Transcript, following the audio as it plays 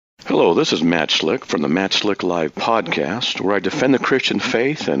Hello, this is Matt Slick from the Matt Slick Live podcast, where I defend the Christian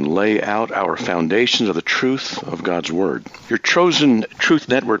faith and lay out our foundations of the truth of God's Word. Your chosen Truth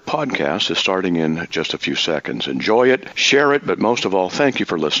Network podcast is starting in just a few seconds. Enjoy it, share it, but most of all, thank you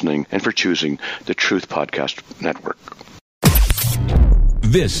for listening and for choosing the Truth Podcast Network.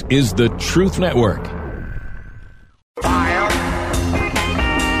 This is the Truth Network.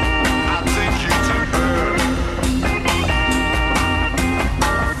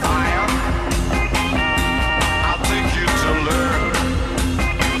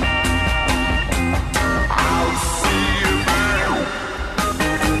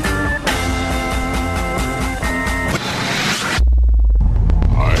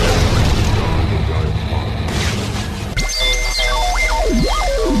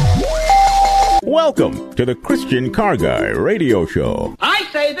 Welcome to the Christian Car Guy Radio Show. I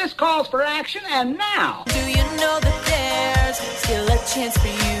say this calls for action, and now. Do you know that there's still a chance for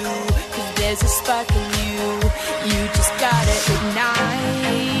you? 'Cause there's a spark in you. You just gotta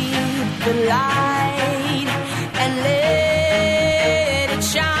ignite the light and let it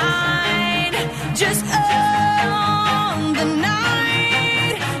shine. Just on the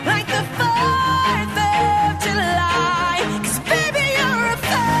night, like the 4th of July. 'Cause baby, you're a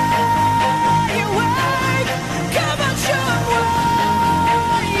firework. Come on, show 'em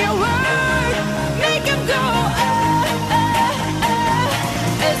what you work. Make 'em go,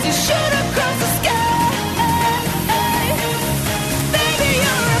 as you shoot across the sky. Baby,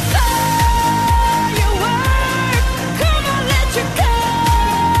 you're a firework. Come on, let your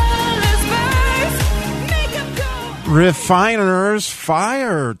colors burst. Make 'em go. Refiner's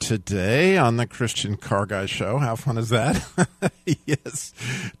Fire today on the Christian Car Guy Show. How fun is that? Yes.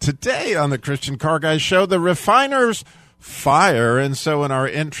 Today on the Christian Car Guy Show, the Refiner's Fire. And so in our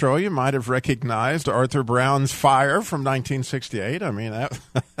intro, you might have recognized Arthur Brown's Fire from 1968. I mean, that.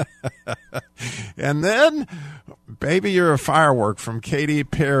 And then, Baby, You're a Firework from Katy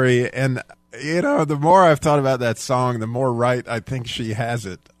Perry. And, you know, the more I've thought about that song, the more right I think she has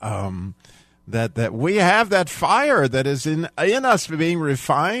it. That we have that fire that is in us being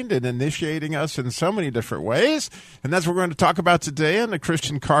refined and initiating us in so many different ways. And that's what we're going to talk about today on the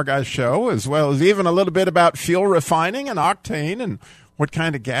Christian Car Guy Show, as well as even a little bit about fuel refining and octane and what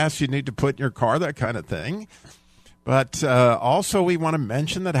kind of gas you need to put in your car, that kind of thing. But also we want to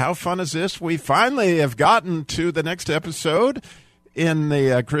mention that how fun is this? We finally have gotten to the next episode in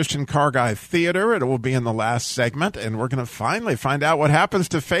the Christian Car Guy Theater. It will be in the last segment, and we're going to finally find out what happens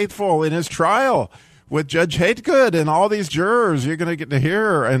to Faithful in his trial with Judge Hategood and all these jurors you're going to get to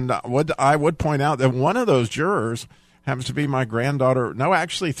hear. And I would point out that one of those jurors happens to be my granddaughter. No,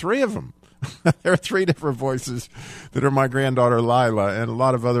 actually, 3 of them. There are 3 different voices that are my granddaughter Lila, and a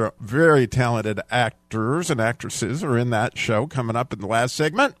lot of other very talented actors and actresses are in that show coming up in the last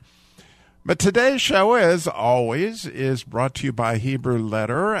segment. But today's show, as always, is brought to you by Hebrew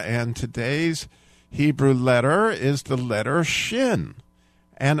Letter, and today's Hebrew letter is the letter Shin.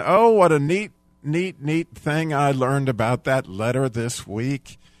 And oh, what a neat thing I learned about that letter this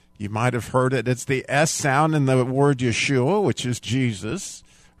week. You might have heard it. It's the S sound in the word Yeshua, which is Jesus,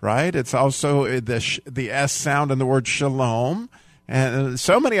 right? It's also the S sound in the word Shalom, and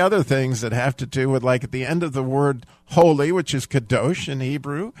so many other things that have to do with, like, at the end of the word holy, which is Kadosh in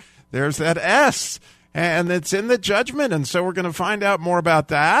Hebrew, there's that S, and it's in the judgment, and so we're going to find out more about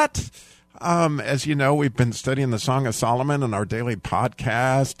that. As you know, we've been studying the Song of Solomon in our daily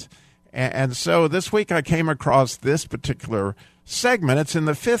podcast, and so this week I came across this particular segment. It's in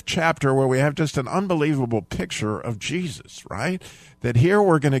the 5th chapter where we have just an unbelievable picture of Jesus, right? That here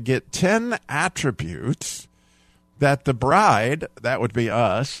we're going to get 10 attributes that the bride, that would be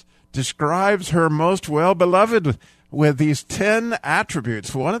us, describes her most well-beloved with these 10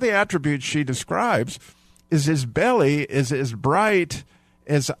 attributes. One of the attributes she describes is his belly is as bright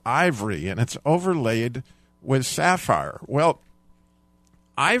as ivory, and it's overlaid with sapphire. Well,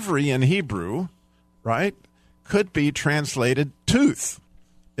 ivory in Hebrew, right, could be translated tooth.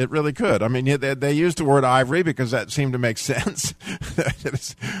 It really could. I mean, they used the word ivory because that seemed to make sense.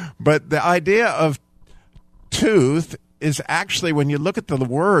 But the idea of tooth is actually, when you look at the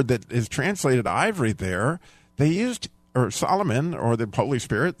word that is translated ivory there, they used, or Solomon, or the Holy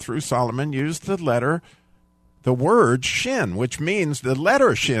Spirit through Solomon, used the word Shin, which means the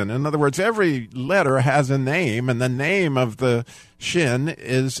letter Shin. In other words, every letter has a name, and the name of the Shin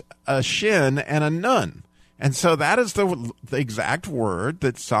is a Shin and a Nun. And so that is the exact word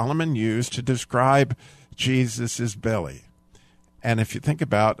that Solomon used to describe Jesus' belly. And if you think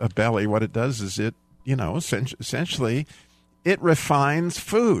about a belly, what it does is it, essentially, it refines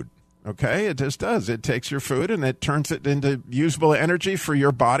food. Okay, it just does. It takes your food and it turns it into usable energy for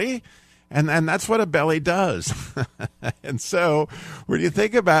your body. And that's what a belly does. And so when you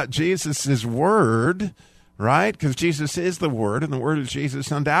think about Jesus' word, right, because Jesus is the word and the word is Jesus,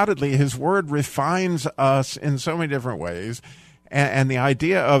 undoubtedly his word refines us in so many different ways. And the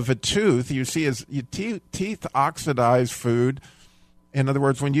idea of a tooth, you see, is teeth oxidize food. In other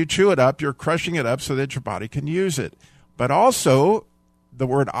words, when you chew it up, you're crushing it up so that your body can use it. But also, the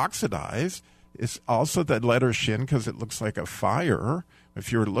word oxidize is also the letter shin because it looks like a fire.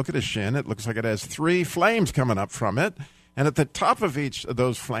 If you were to look at a shin, it looks like it has 3 flames coming up from it. And at the top of each of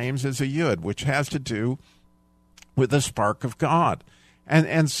those flames is a yud, which has to do with the spark of God.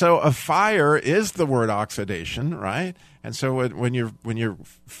 And so a fire is the word oxidation, right? And so when your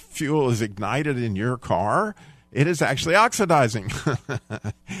fuel is ignited in your car, it is actually oxidizing.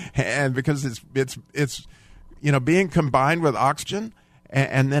 And because it's being combined with oxygen,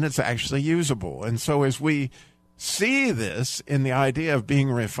 and then it's actually usable. And so as we see this in the idea of being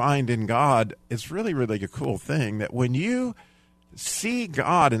refined in God, it's really, really a cool thing that when you see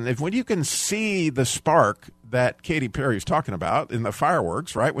God, and when you can see the spark that Katy Perry is talking about in the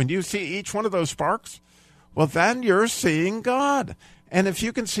fireworks, right? When you see each one of those sparks, well, then you're seeing God. And if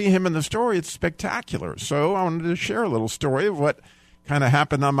you can see him in the story, it's spectacular. So I wanted to share a little story of what kind of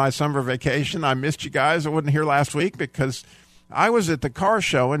happened on my summer vacation. I missed you guys. I wasn't here last week because I was at the car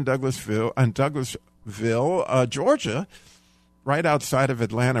show in Douglasville, Georgia, right outside of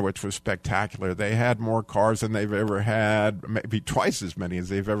Atlanta, which was spectacular. They had more cars than they've ever had, maybe twice as many as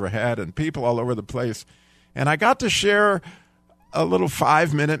they've ever had, and people all over the place. And I got to share a little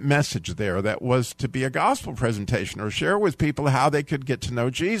 5-minute message there that was to be a gospel presentation or share with people how they could get to know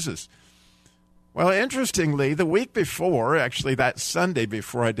Jesus. Well, interestingly, the week before, actually that Sunday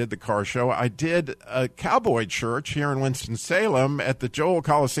before I did the car show, I did a cowboy church here in Winston-Salem at the Joel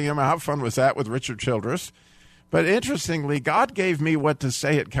Coliseum. How fun was that with Richard Childress? But interestingly, God gave me what to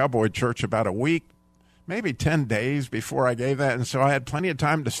say at cowboy church about a week, maybe 10 days before I gave that. And so I had plenty of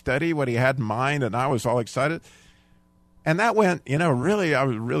time to study what he had in mind, and I was all excited. And that went, really, I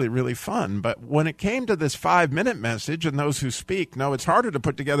was really, really fun. But when it came to this 5-minute message, and those who speak know it's harder to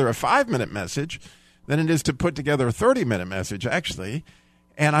put together a 5-minute message than it is to put together a 30-minute message, actually.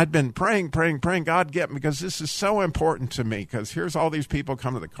 And I'd been praying, God, get me, because this is so important to me, because here's all these people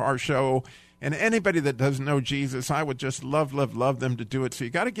come to the car show, and anybody that doesn't know Jesus, I would just love them to do it. So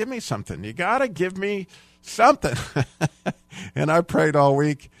you got to give me something. You got to give me something. And I prayed all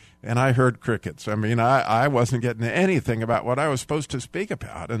week. And I heard crickets. I mean, I wasn't getting anything about what I was supposed to speak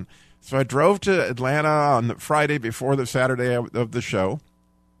about. And so I drove to Atlanta on the Friday before the Saturday of the show.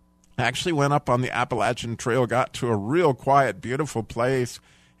 Actually went up on the Appalachian Trail, got to a real quiet, beautiful place,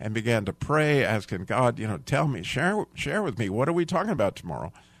 and began to pray, asking God, tell me, share with me, what are we talking about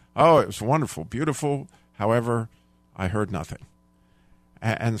tomorrow? Oh, it was wonderful, beautiful. However, I heard nothing.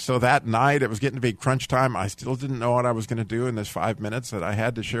 And so that night, it was getting to be crunch time. I still didn't know what I was going to do in this 5 minutes that I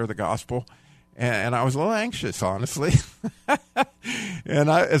had to share the gospel. And I was a little anxious, honestly. And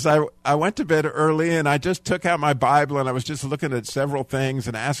I went to bed early, and I just took out my Bible, and I was just looking at several things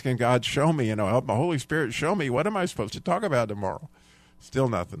and asking God, show me, help my Holy Spirit show me, what am I supposed to talk about tomorrow? Still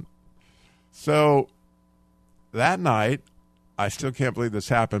nothing. So that night, I still can't believe this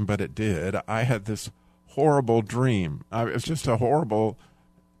happened, but it did. I had this horrible dream. It was just a horrible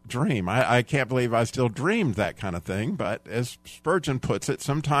dream. I can't believe I still dreamed that kind of thing, but as Spurgeon puts it,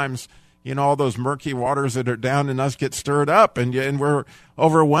 sometimes, all those murky waters that are down in us get stirred up, and we're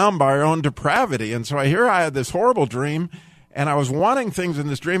overwhelmed by our own depravity. And so I had this horrible dream, and I was wanting things in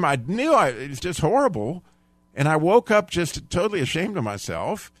this dream. I knew it was just horrible, and I woke up just totally ashamed of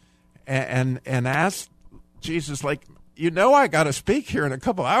myself and asked Jesus, I got to speak here in a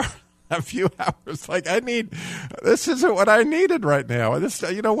couple hours. A few hours. This isn't what I needed right now.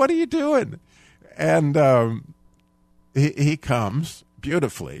 What are you doing? And he comes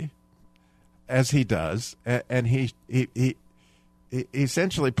beautifully, as he does, and he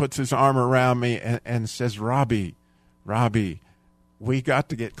essentially puts his arm around me and says, Robby, we got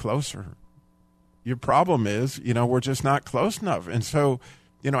to get closer. Your problem is, we're just not close enough. And so,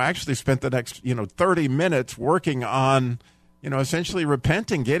 I actually spent the next, 30 minutes working on essentially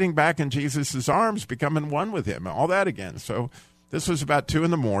repenting, getting back in Jesus' arms, becoming one with him, all that again. So this was about 2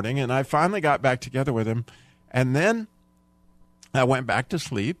 a.m, and I finally got back together with him. And then I went back to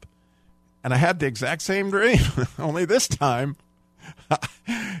sleep, and I had the exact same dream, only this time,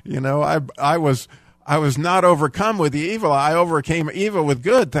 I was not overcome with the evil. I overcame evil with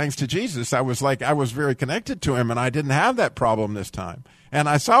good, thanks to Jesus. I was very connected to him, and I didn't have that problem this time. And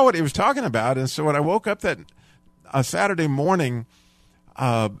I saw what he was talking about, and so when I woke up that Saturday morning,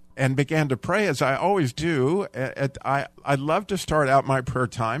 and began to pray as I always do. I love to start out my prayer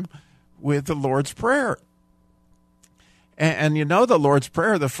time with the Lord's Prayer. And you know the Lord's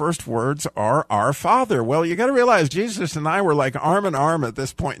Prayer, the first words are, Our Father. Well, you got to realize Jesus and I were like arm in arm at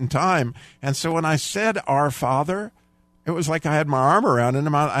this point in time. And so when I said Our Father, it was like I had my arm around him,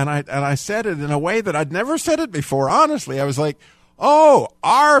 and I said it in a way that I'd never said it before. Honestly, I was like, oh,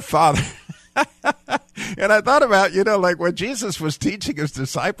 Our Father. And I thought about, like when Jesus was teaching his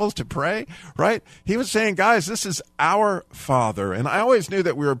disciples to pray, right? He was saying, guys, this is our Father. And I always knew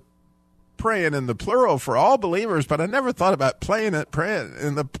that we were praying in the plural for all believers, but I never thought about praying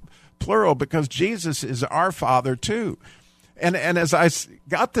in the plural because Jesus is our Father too. And as I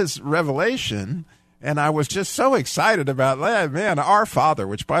got this revelation, and I was just so excited about, man, our Father,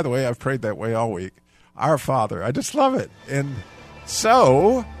 which, by the way, I've prayed that way all week. Our Father. I just love it. And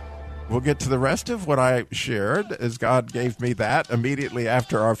so we'll get to the rest of what I shared as God gave me that immediately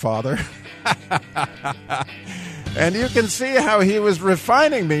after Our Father. And you can see how he was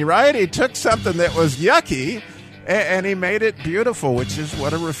refining me, right? He took something that was yucky and he made it beautiful, which is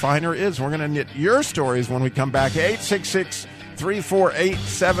what a refiner is. We're going to get your stories when we come back.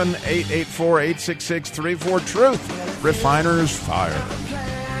 866-348-7884, 866-34-TRUTH. Refiner's Fire.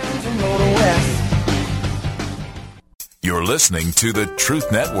 You're listening to the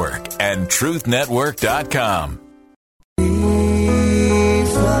Truth Network and truthnetwork.com.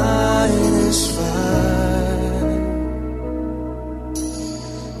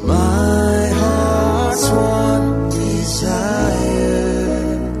 My heart's one desire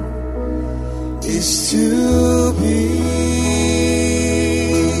is to be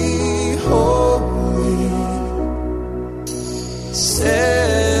holy,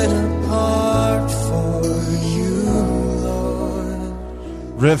 set apart for you, Lord.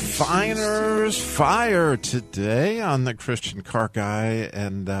 Refiner's Fire today on the Christian Car Guy.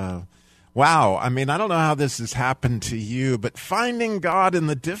 And wow, I mean, I don't know how this has happened to you, but finding God in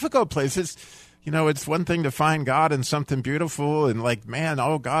the difficult places, it's one thing to find God in something beautiful and like, man,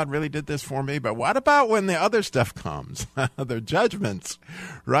 oh, God really did this for me. But what about when the other stuff comes, the judgments,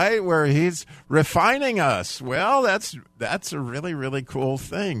 right, where he's refining us? Well, that's a really, really cool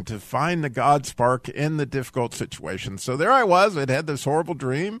thing to find the God spark in the difficult situation. So there I was. I'd had this horrible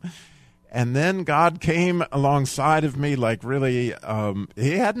dream. And then God came alongside of me like really,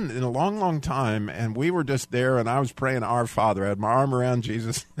 he hadn't in a long, long time. And we were just there and I was praying Our Father. I had my arm around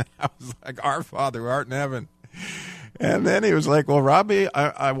Jesus. I was like, Our Father who art in heaven. And then he was like, well, Robby,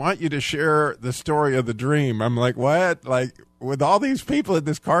 I want you to share the story of the dream. I'm like, what? Like with all these people at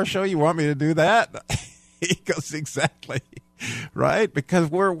this car show, you want me to do that? He goes, exactly. Right?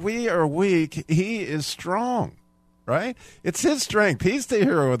 Because where we are weak, he is strong. Right? It's his strength. He's the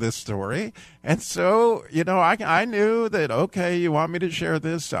hero of this story. And so, I knew that, okay, you want me to share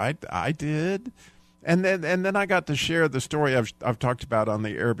this? I did. And then I got to share the story I've talked about on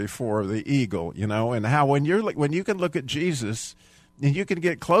the air before, the eagle, and how when you can look at Jesus and you can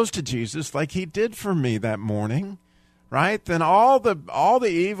get close to Jesus like he did for me that morning, right? Then all the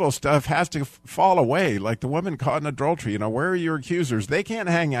evil stuff has to fall away, like the woman caught in adultery. Where are your accusers? They can't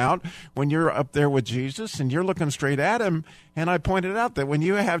hang out when you're up there with Jesus and you're looking straight at him. And I pointed out that when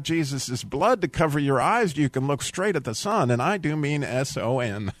you have Jesus' blood to cover your eyes, you can look straight at the sun. And I do mean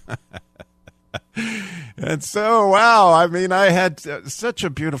S-O-N. And so, wow, I mean, I had such a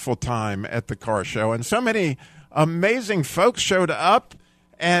beautiful time at the car show. And so many amazing folks showed up.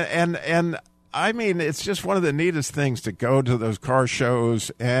 And I mean, it's just one of the neatest things to go to those car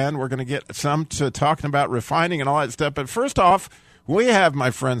shows, and we're going to get some to talking about refining and all that stuff. But first off, we have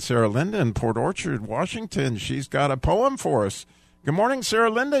my friend Sarah Linda in Port Orchard, Washington. She's got a poem for us. Good morning, Sarah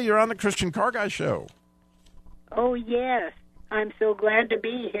Linda. You're on the Christian Car Guy Show. Oh, yes. I'm so glad to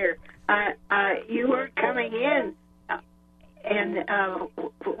be here. You were coming in and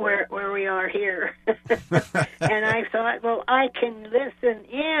where we are here. And I thought, well, I can listen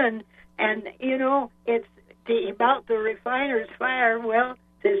in. And, it's about the refiner's fire. Well,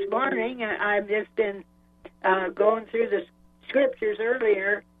 this morning I've just been going through the scriptures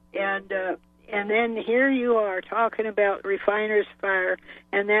earlier, and then here you are talking about refiner's fire,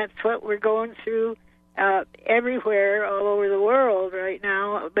 and that's what we're going through everywhere, all over the world right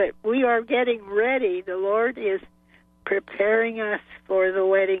now. But we are getting ready. The Lord is preparing us for the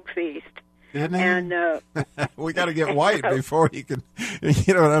wedding feast. And we got to get white before you can,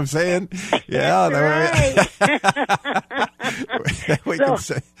 you know what I'm saying? Yeah, we can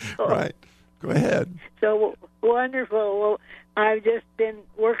say, right. Go ahead. So wonderful. Well, I've just been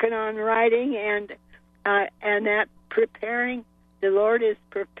working on writing and that preparing. The Lord is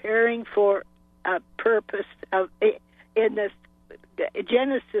preparing for a purpose in the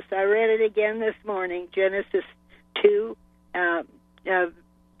Genesis, I read it again this morning, Genesis 2,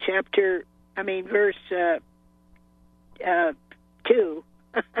 verse 2.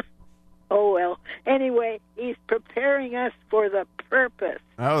 Oh, well. Anyway, he's preparing us for the purpose.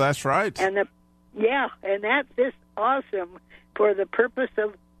 Oh, that's right. And that's just awesome. For the purpose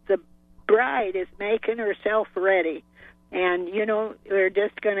of the bride is making herself ready. And, we're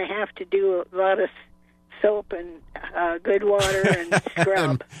just going to have to do a lot of soap and good water and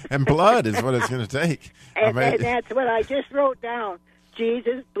scrub. and blood is what it's going to take. And that's what I just wrote down.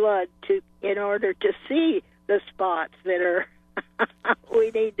 Jesus' blood in order to see the spots that are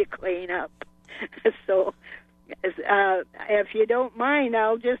we need to clean up. So, if you don't mind,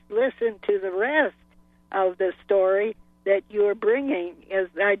 I'll just listen to the rest of the story that you are bringing. As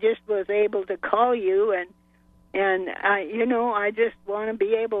I just was able to call you, and I just want to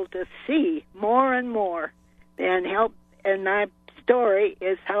be able to see more and more, and help. And my story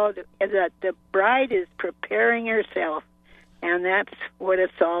is how that the bride is preparing herself, and that's what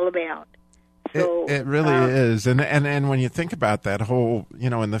it's all about. So, it really is. And when you think about that whole,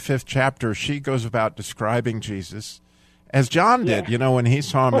 in the 5th chapter, she goes about describing Jesus as John did, when he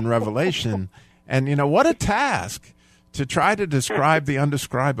saw him in Revelation. And, what a task to try to describe the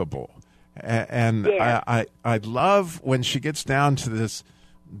undescribable. And I love when she gets down to this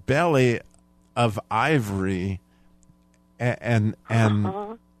belly of ivory and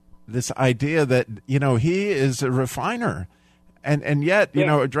this idea that, he is a refiner. And yet,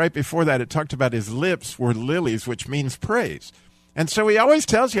 right before that, it talked about his lips were lilies, which means praise. And so he always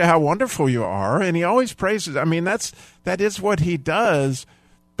tells you how wonderful you are, and he always praises. I mean, that is what he does,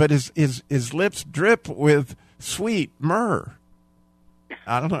 but his lips drip with sweet myrrh.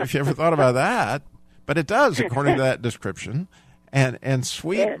 I don't know if you ever thought about that, but it does, according to that description. And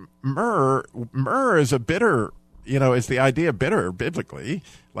sweet myrrh is a bitter, is the idea of bitter biblically,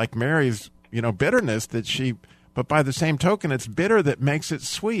 like Mary's, bitterness that she... But by the same token, it's bitter that makes it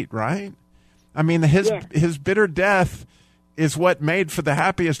sweet, right? I mean, his bitter death is what made for the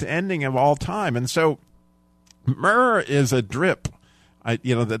happiest ending of all time. And so myrrh is a drip,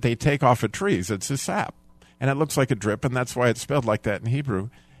 that they take off of trees. It's a sap. And it looks like a drip, and that's why it's spelled like that in Hebrew,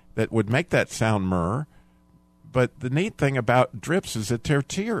 that would make that sound myrrh. But the neat thing about drips is that they're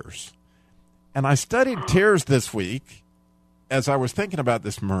tears. And I studied tears this week as I was thinking about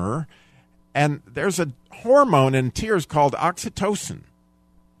this myrrh. And there's a hormone in tears called oxytocin.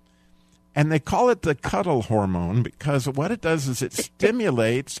 And they call it the cuddle hormone because what it does is it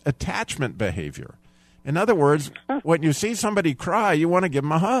stimulates attachment behavior. In other words, when you see somebody cry, you want to give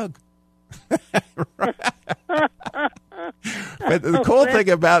them a hug. But the cool thing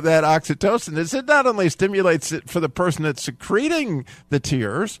about that oxytocin is it not only stimulates it for the person that's secreting the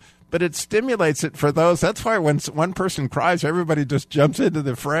tears, but it stimulates it for those. That's why when one person cries, everybody just jumps into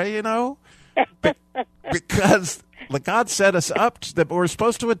the fray, because God set us up that we're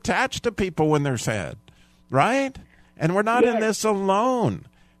supposed to attach to people when they're sad, right? And we're not in this alone.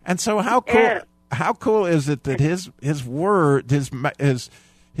 And so how cool is it that his word, his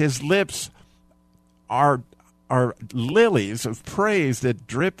lips are lilies of praise that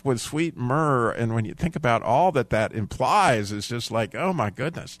drip with sweet myrrh. And when you think about all that implies, it's just like, oh my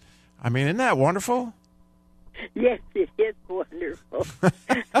goodness. I mean, isn't that wonderful? Yes, it is wonderful.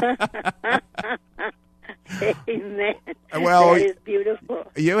 Amen. Well, that is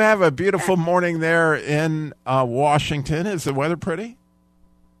beautiful. You have a beautiful morning there in Washington. Is the weather pretty?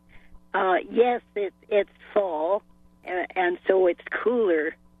 Yes, it's fall, and so it's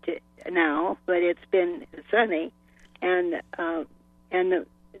cooler now, but it's been sunny, and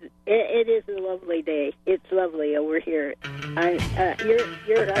it is a lovely day. It's lovely over here. I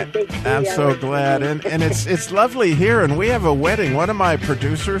think I'm so glad, and it's lovely here. And we have a wedding. One of my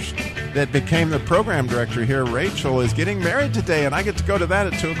producers that became the program director here, Rachel, is getting married today, and I get to go to that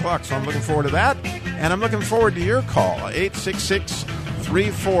at 2:00. So I'm looking forward to that, and I'm looking forward to your call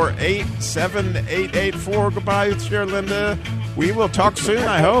 866-348-7884. Goodbye, it's your Linda. We will talk soon.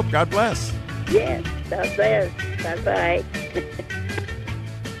 I hope. God bless. Yes, God bless. Bye-bye.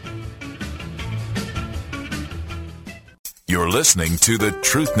 You're listening to the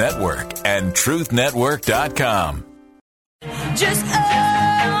Truth Network and truthnetwork.com. Just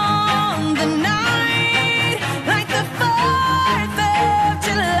on the night, like the 4th of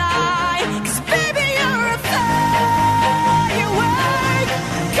July. 'Cause baby, you're a firework.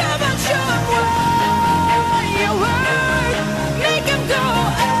 Come on, show 'em what you work. Make 'em go,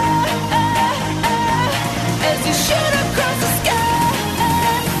 as you shoot across the sky.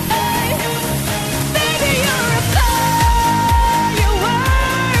 Baby, you're a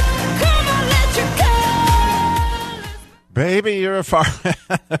firework. Come on, let your colors. Baby, Maybe you're a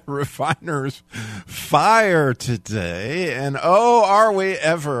refiner's fire today, and oh, are we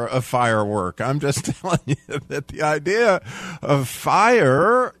ever a firework? I'm just telling you that the idea of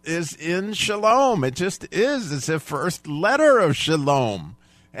fire is in shalom. It just is. It's the first letter of shalom.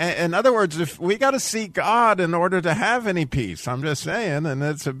 In other words, if we got to see God in order to have any peace, I'm just saying, and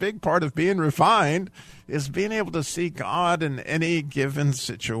that's a big part of being refined, is being able to see God in any given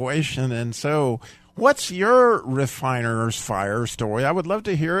situation. And so what's your refiner's fire story? I would love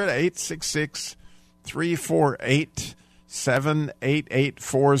to hear it.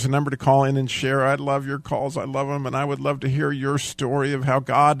 866-348-7884 is the number to call in and share. I'd love your calls. I love them, and I would love to hear your story of how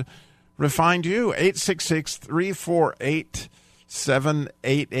God refined you.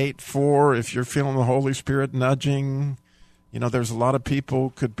 866-348-7884. If you're feeling the Holy Spirit nudging, there's a lot of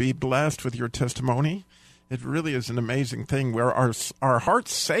people could be blessed with your testimony. It really is an amazing thing where our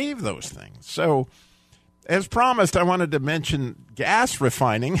hearts save those things. So, as promised, I wanted to mention gas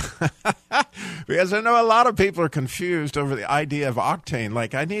refining because I know a lot of people are confused over the idea of octane.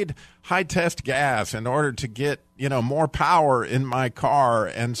 Like, I need high test gas in order to get, more power in my car.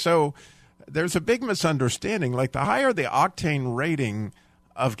 And so there's a big misunderstanding. Like, the higher the octane rating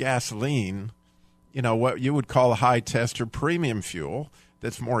of gasoline, what you would call a high test or premium fuel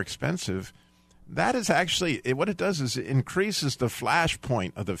that's more expensive, that is actually, what it does is it increases the flash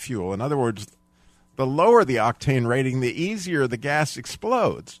point of the fuel. In other words, the lower the octane rating, the easier the gas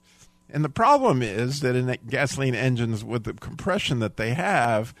explodes. And the problem is that in gasoline engines with the compression that they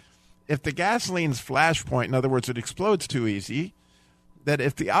have, if the gasoline's flash point, in other words, it explodes too easy, that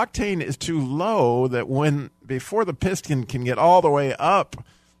if the octane is too low, that before the piston can get all the way up,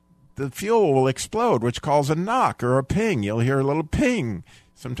 the fuel will explode, which calls a knock or a ping. You'll hear a little ping.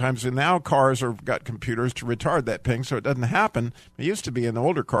 Sometimes now cars have got computers to retard that ping so it doesn't happen. It used to be in the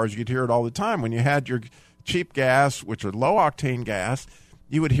older cars, you'd hear it all the time. When you had your cheap gas, which are low-octane gas,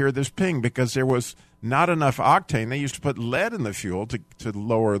 you would hear this ping because there was not enough octane. They used to put lead in the fuel to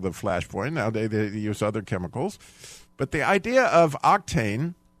lower the flash point. Now they use other chemicals. But the idea of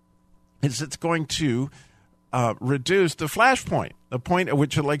octane is it's going to reduce the flash point, the point at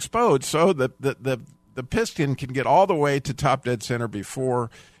which it'll explode, so that the piston can get all the way to top dead center before,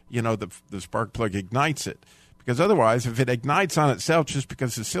 the spark plug ignites it. Because otherwise, if it ignites on itself just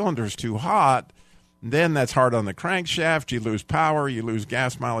because the cylinder is too hot, then that's hard on the crankshaft. You lose power, you lose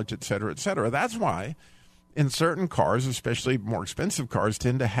gas mileage, et cetera, et cetera. That's why in certain cars, especially more expensive cars,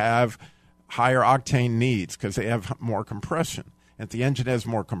 tend to have higher octane needs because they have more compression. If the engine has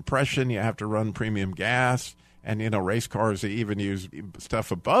more compression, you have to run premium gas. And, race cars, they even use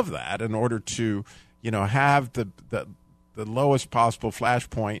stuff above that in order to have the lowest possible flash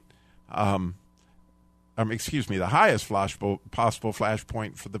point, the highest possible flash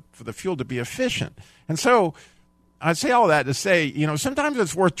point for the fuel to be efficient. And so I say all that to say, sometimes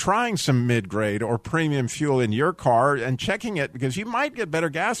it's worth trying some mid-grade or premium fuel in your car and checking it because you might get better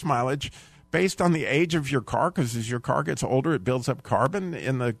gas mileage based on the age of your car, because as your car gets older, it builds up carbon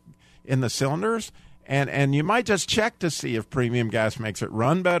in the cylinders. And you might just check to see if premium gas makes it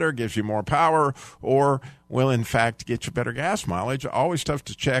run better, gives you more power, or will, in fact, get you better gas mileage. Always tough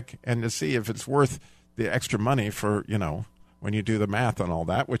to check and to see if it's worth the extra money for, when you do the math on all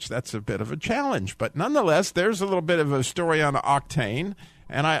that, which that's a bit of a challenge. But nonetheless, there's a little bit of a story on octane.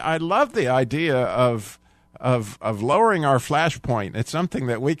 And I love the idea of lowering our flash point. It's something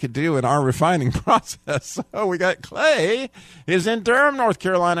that we could do in our refining process. So we got Clay is in Durham, North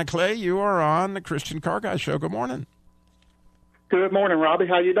Carolina. Clay, you are on the Christian Car Guy Show. Good morning. Good morning, Robby.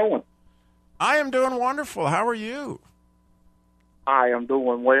 How you doing? I am doing wonderful. How are you? I am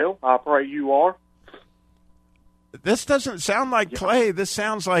doing well. I pray you are. This doesn't sound like Clay. This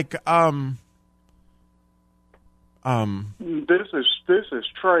sounds like This is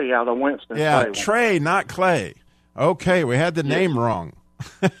Trey out of Winston. Yeah, Trey, not Clay. Okay, we had the name wrong.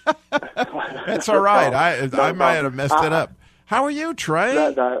 It's all right. I might have messed it up. How are you,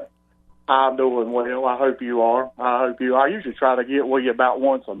 Trey? I'm doing well. I hope you are. I usually try to get with you about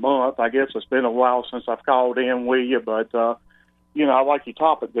once a month. I guess it's been a while since I've called in with you, but I like your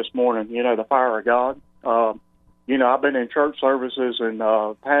topic this morning. The fire of God. I've been in church services and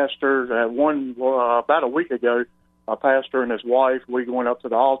pastors. About a week ago, a pastor and his wife, we went up to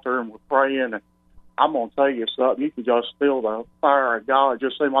the altar and we're praying. And I'm going to tell you something. You could just feel the fire of God. It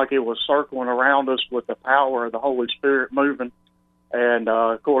just seemed like it was circling around us with the power of the Holy Spirit moving. And,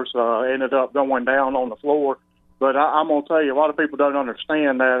 of course, ended up going down on the floor. But I'm going to tell you, a lot of people don't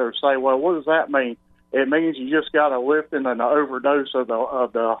understand that or say, well, what does that mean? It means you just got a lifting and an overdose of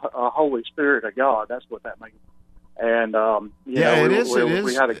the Holy Spirit of God. That's what that means. And it is.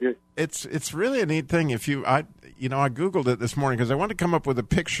 We had a good. It's really a neat thing. If you I Googled it this morning because I wanted to come up with a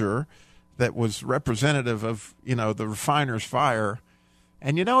picture that was representative of, the refiner's fire.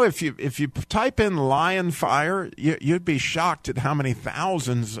 And, if you type in lion fire, you'd be shocked at how many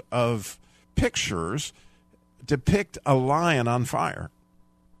thousands of pictures depict a lion on fire.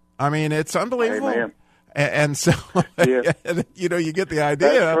 I mean, it's unbelievable. Amen. And so, Yeah. you get the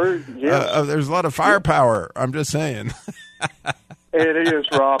idea. That's true. Yes. There's a lot of firepower. I'm just saying. It is,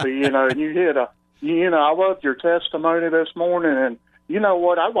 Robbie. And you hit I loved your testimony this morning. And you know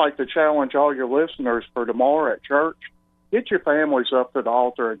what? I'd like to challenge all your listeners for tomorrow at church. Get your families up to the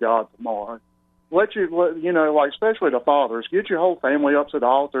altar of God tomorrow. Especially the fathers, get your whole family up to the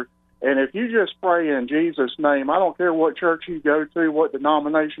altar. And if you just pray in Jesus' name, I don't care what church you go to, what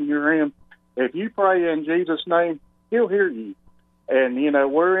denomination you're in. If you pray in Jesus' name, He'll hear you. And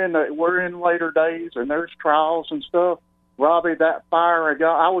we're in later days, and there's trials and stuff. Robbie, that fire of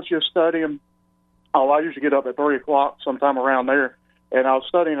God. I was just studying. I usually get up at 3:00, sometime around there, and I was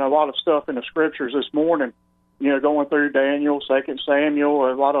studying a lot of stuff in the Scriptures this morning. Going through Daniel, 2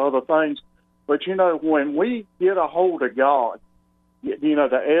 Samuel, a lot of other things. But when we get a hold of God, the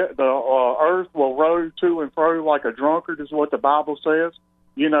earth will roll to and fro like a drunkard, is what the Bible says.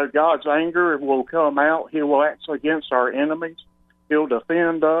 God's anger will come out. He will act against our enemies. He'll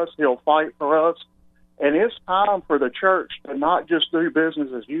defend us. He'll fight for us. And it's time for the church to not just do business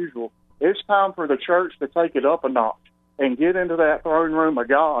as usual. It's time for the church to take it up a notch and get into that throne room of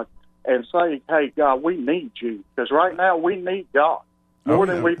God and say, hey, God, we need you. Because right now we need God more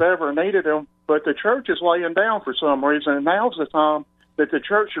than we've ever needed Him. But the church is laying down for some reason. And now's the time that the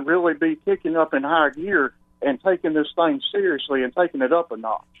church should really be kicking up in high gear and taking this thing seriously and taking it up a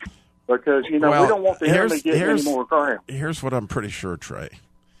notch. Because, we don't want the enemy getting any more ground. Here's what I'm pretty sure, Trey,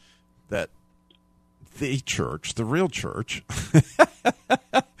 that the church, the real church,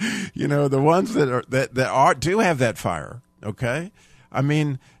 the ones that do have that fire, okay? I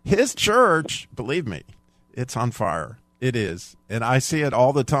mean, His church, believe me, it's on fire. It is. And I see it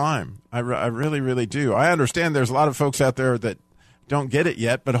all the time. I really, really do. I understand there's a lot of folks out there that don't get it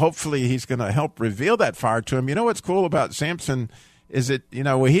yet, but hopefully He's going to help reveal that fire to him. What's cool about Samson is that,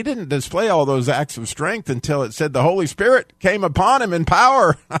 he didn't display all those acts of strength until it said the Holy Spirit came upon him in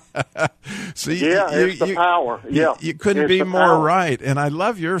power. So it's the power. Yeah, you couldn't be more right. And I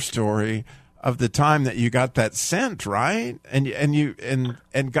love your story of the time that you got that scent, right?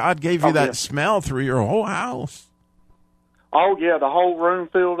 And God gave you that smell through your whole house. Oh yeah, the whole room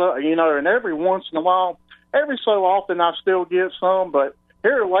filled up. And every once in a while, every so often, I still get some, but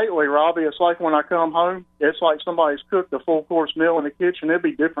here lately, Robbie, it's like when I come home, it's like somebody's cooked a full-course meal in the kitchen. There'd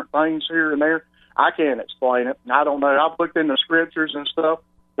be different things here and there. I can't explain it. I don't know. I've looked in the Scriptures and stuff.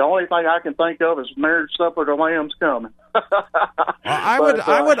 The only thing I can think of is marriage supper, the Lamb's coming. I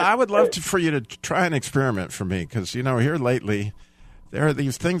would love for you to try an experiment for me, because here lately, there are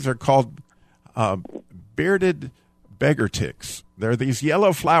these things that are called bearded beggar ticks. There are these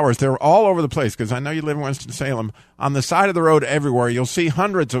yellow flowers. They're all over the place, because I know you live in Winston-Salem. On the side of the road everywhere, you'll see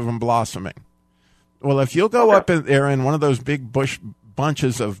hundreds of them blossoming. Well, if you'll go up in there in one of those big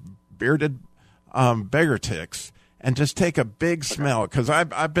bunches of bearded beggar ticks and just take a big smell, because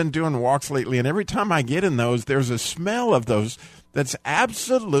I've been doing walks lately, and every time I get in those, there's a smell of those that's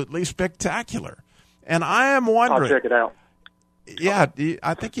absolutely spectacular. And I am wondering. I'll check it out. Yeah,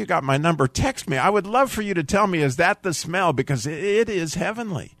 I think you got my number. Text me. I would love for you to tell me, is that the smell? Because it is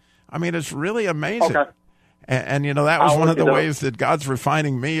heavenly. I mean, it's really amazing. Okay. And that was one of the ways that God's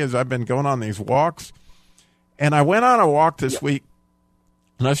refining me as I've been going on these walks. And I went on a walk this week,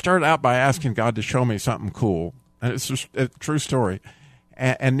 and I started out by asking God to show me something cool. And it's just a true story.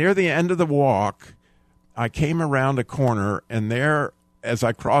 And near the end of the walk, I came around a corner, and there, as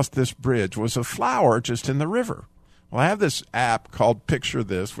I crossed this bridge, was a flower just in the river. Well, I have this app called Picture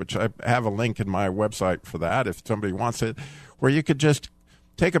This, which I have a link in my website for that if somebody wants it, where you could just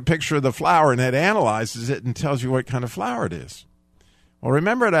take a picture of the flower and it analyzes it and tells you what kind of flower it is. Well,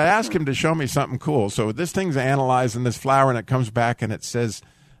 remember, I asked him to show me something cool. So this thing's analyzing this flower, and it comes back and it says,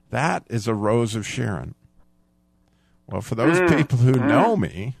 that is a rose of Sharon. Well, for those people who know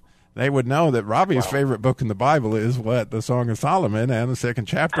me, they would know that Robbie's favorite book in the Bible is what? The Song of Solomon, and the second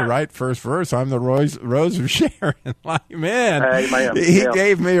chapter, right? First verse, I'm the rose of Sharon. Like, man, he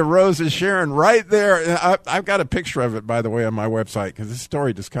gave me a rose of Sharon right there. I've got a picture of it, by the way, on my website, because this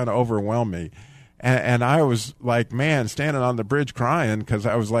story just kind of overwhelmed me. And I was like, man, standing on the bridge crying, because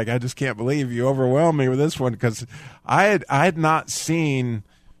I was like, I just can't believe you overwhelmed me with this one, because I had not seen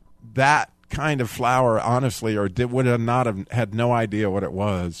that kind of flower, honestly, or would have not have had no idea what it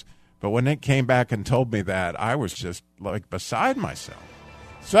was. But when it came back and told me that, I was just like beside myself.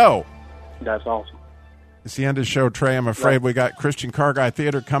 So that's awesome. It's the end of the show, Trey. I'm afraid we got Christian Car Guy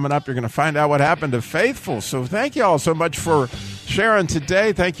Theater coming up. You're going to find out what happened to Faithful. So thank you all so much for sharing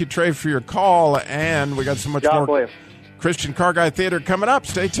today. Thank you, Trey, for your call. And we got so much more bless. Christian Car Guy Theater coming up.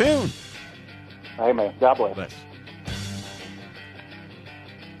 Stay tuned. Amen. God bless. Thanks.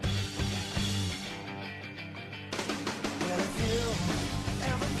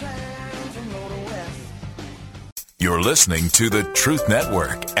 You're listening to the Truth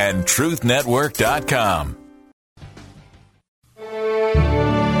Network and truthnetwork.com.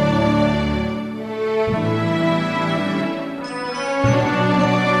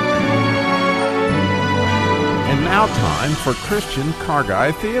 And now time for Christian Car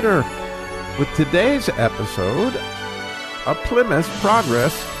Guy Theater. With today's episode, A Plymouth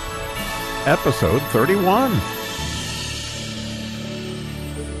Progress, episode 31.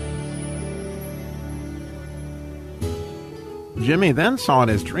 Jimmy then saw in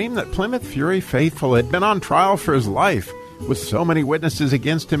his dream that Plymouth Fury Faithful had been on trial for his life, with so many witnesses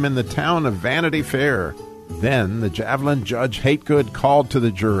against him in the town of Vanity Fair. Then the Javelin Judge Hategood called to the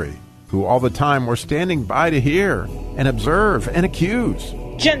jury, who all the time were standing by to hear and observe and accuse.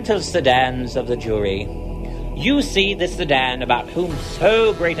 Gentle sedans of the jury, you see this sedan about whom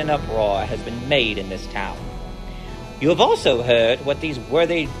so great an uproar has been made in this town. You have also heard what these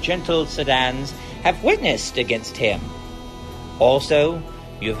worthy gentle sedans have witnessed against him. Also,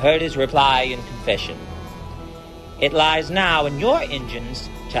 you've heard his reply in confession. It lies now in your engines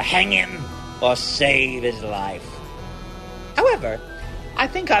to hang him or save his life. However, I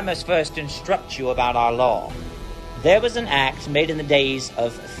think I must first instruct you about our law. There was an act made in the days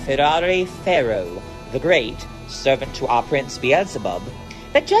of Ferrari Pharaoh the Great, servant to our prince Beelzebub,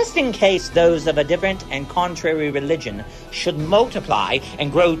 that just in case those of a different and contrary religion should multiply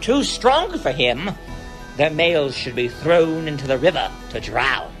and grow too strong for him, their males should be thrown into the river to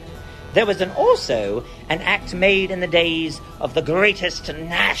drown. There was also an act made in the days of the greatest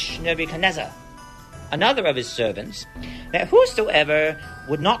Nash Nebuchadnezzar, another of his servants, that whosoever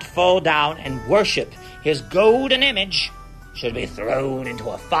would not fall down and worship his golden image should be thrown into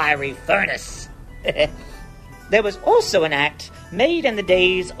a fiery furnace. There was also an act made in the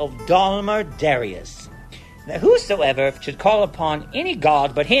days of Dalmer Darius, that whosoever should call upon any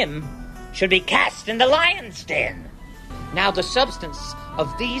god but him should be cast in the lion's den. Now the substance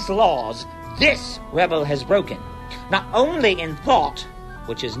of these laws this rebel has broken, not only in thought,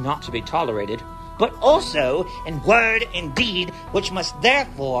 which is not to be tolerated, but also in word and deed, which must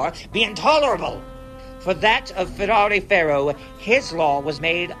therefore be intolerable. For that of Ferrari Pharaoh, his law was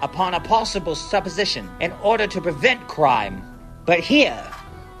made upon a possible supposition in order to prevent crime. But here,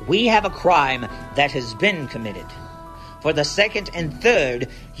 we have a crime that has been committed. For the second and third,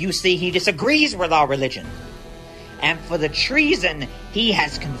 you see he disagrees with our religion. And for the treason he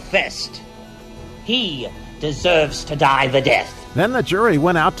has confessed, he deserves to die the death. Then the jury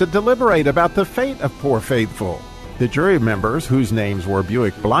went out to deliberate about the fate of poor Faithful. The jury members, whose names were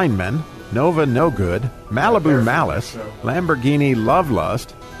Buick Blindman, Nova No Good, Malibu Malice, Lamborghini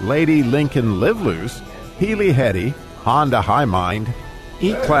Lovelust, Lady Lincoln Live Loose, Healy Hetty, Honda High Mind,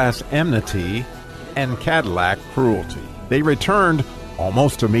 E-Class Enmity, and Cadillac Cruelty. They returned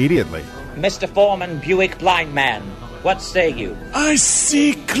almost immediately. Mr. Foreman Buick Blindman, what say you? I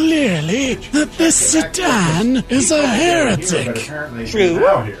see clearly that this sedan is a heretic.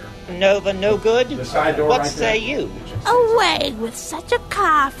 True. Nova No Good, what say you? Away with such a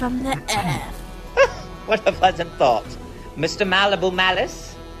car from the earth. What a pleasant thought. Mr. Malibu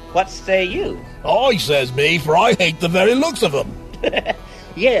Malice, what say you? I says me, for I hate the very looks of him.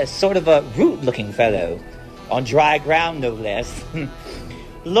 Yes, sort of a rude-looking fellow. On dry ground, no less.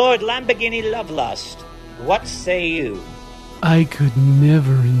 Lord Lamborghini Lovelust, what say you? I could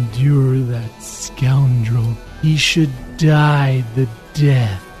never endure that scoundrel. He should die the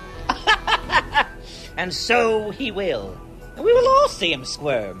death. And so he will. And we will all see him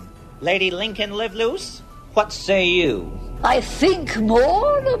squirm. Lady Lincoln Live Loose, what say you? I think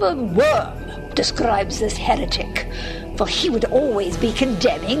more of a worm describes this heretic, for he would always be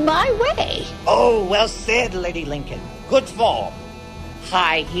condemning my way. Oh, well said, Lady Lincoln. Good form.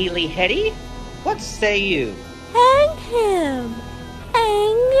 High Healy Hetty, what say you? Hang him!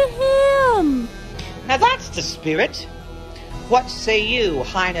 Hang him! Now that's the spirit. What say you,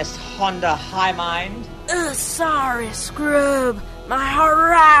 Highness Honda High Mind? Sorry, Scrub. My heart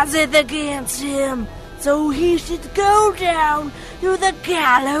riseth against him, so he should go down through the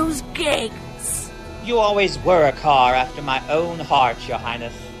gallows gates. You always were a car after my own heart, Your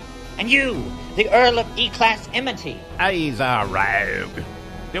Highness. And you, the Earl of E-Class Enmity. He's a rogue.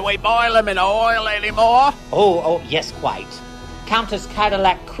 Do we boil him in oil anymore? Oh, yes, quite. Countess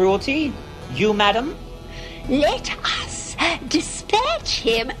Cadillac Cruelty, you, madam? Let us dispatch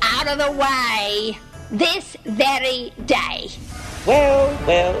him out of the way this very day. Well,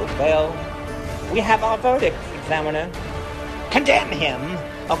 we have our verdict, examiner. Condemn him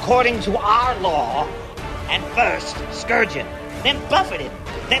according to our law, and first scourge him, then buffet him,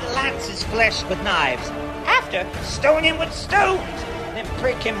 then lance his flesh with knives, after stone him with stones, then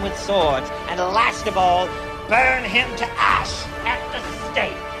prick him with swords, and last of all, burn him to ash at the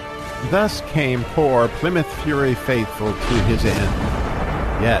stake. Thus came poor Plymouth Fury Faithful to his end.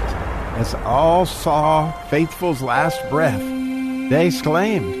 Yet, as all saw Faithful's last breath, they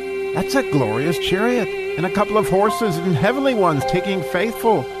exclaimed, "That's a glorious chariot, and a couple of horses and heavenly ones taking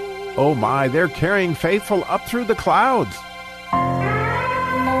Faithful. Oh my, they're carrying Faithful up through the clouds.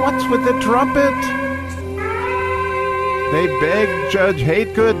 What's with the trumpet?" They begged Judge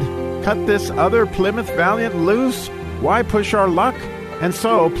Hategood, "Cut this other Plymouth Valiant loose. Why push our luck?" And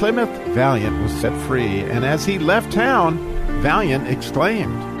so Plymouth Valiant was set free, and as he left town, Valiant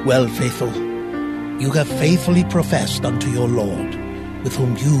exclaimed, "Well, Faithful, you have faithfully professed unto your Lord, with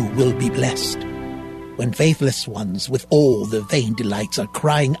whom you will be blessed. When faithless ones with all their vain delights are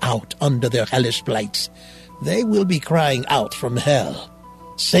crying out under their hellish blights, they will be crying out from hell.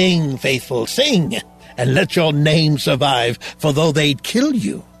 Sing, Faithful, sing, and let your name survive, for though they'd kill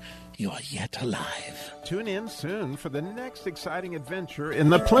you, you are yet alive." Tune in soon for the next exciting adventure in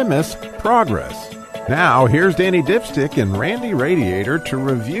the Plymouth Progress. Now, here's Danny Dipstick and Randy Radiator to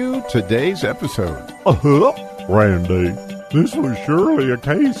review today's episode. Randy, this was surely a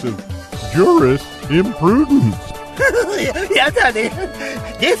case of jurist imprudence. Yeah, Danny.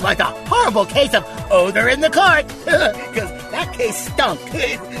 This was a horrible case of odor in the court. Because that case stunk.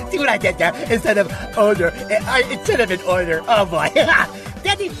 See what I did there? Instead of odor, it should have been order. Oh, boy.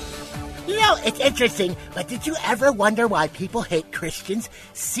 Danny, you know, it's interesting, but did you ever wonder why people hate Christians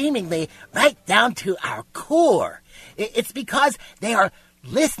seemingly right down to our core? It's because they are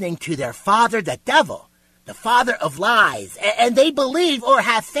listening to their father, the devil, the father of lies, and they believe or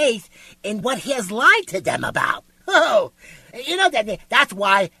have faith in what he has lied to them about. Oh, you know, that's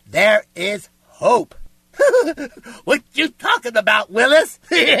why there is hope. What you talking about, Willis?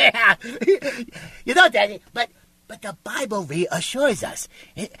 You know, Daddy, but the Bible reassures us.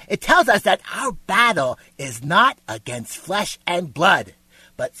 It tells us that our battle is not against flesh and blood,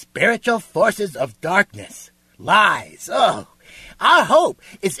 but spiritual forces of darkness, lies. Oh, our hope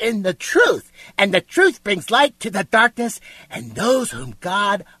is in the truth, and the truth brings light to the darkness, and those whom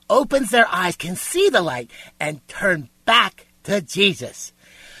God opens their eyes can see the light and turn back to Jesus.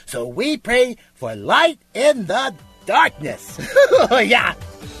 So we pray for light in the darkness. Yeah.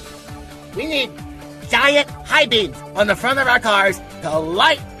 We need giant high beams on the front of our cars to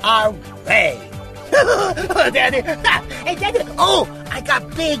light our way. Daddy. Hey, Daddy. Oh, I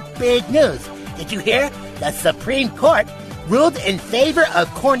got big news. Did you hear? The Supreme Court ruled in favor of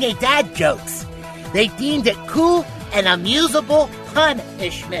corny dad jokes. They deemed it cool and amusable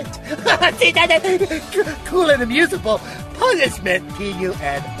punishment. See, Daddy? Cool and amusable punishment.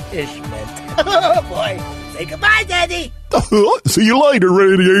 P-U-N-ishment. Oh, boy. Say goodbye, Daddy. See you later,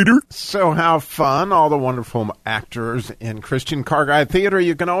 Radiator. So have fun. All the wonderful actors in Christian Car Guy Theater.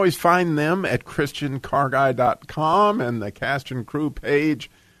 You can always find them at ChristianCarGuy.com and the cast and crew page.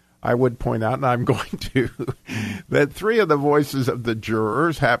 I would point out, and I'm going to, that 3 of the voices of the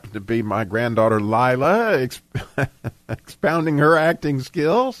jurors happen to be my granddaughter Lila, expounding her acting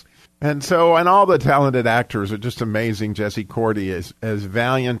skills. And all the talented actors are just amazing. Jesse Cordy is as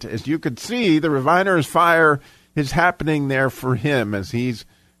valiant as you could see. The refiner's fire is happening there for him as he's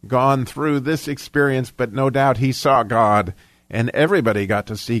gone through this experience, but no doubt he saw God, and everybody got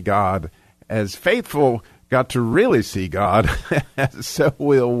to see God. As Faithful got to really see God, so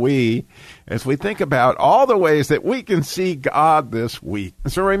will we, as we think about all the ways that we can see God this week.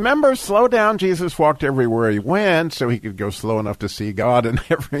 So remember, slow down. Jesus walked everywhere he went, so he could go slow enough to see God and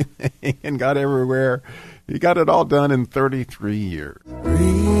everything, and got everywhere. He got it all done in 33 years. Refiner's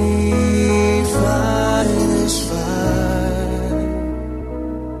fire.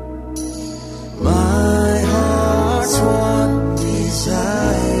 My heart's one desire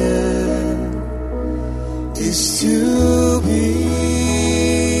is to be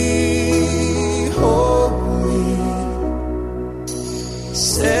holy,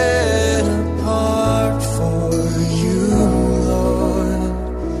 set apart for you, Lord.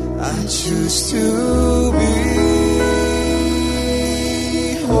 I choose to be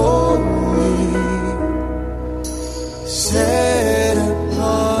holy, set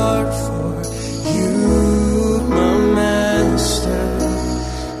apart for you, my Master,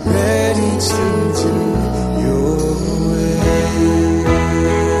 ready to do your way.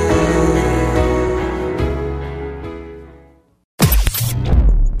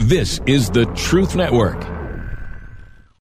 This is the Truth Network.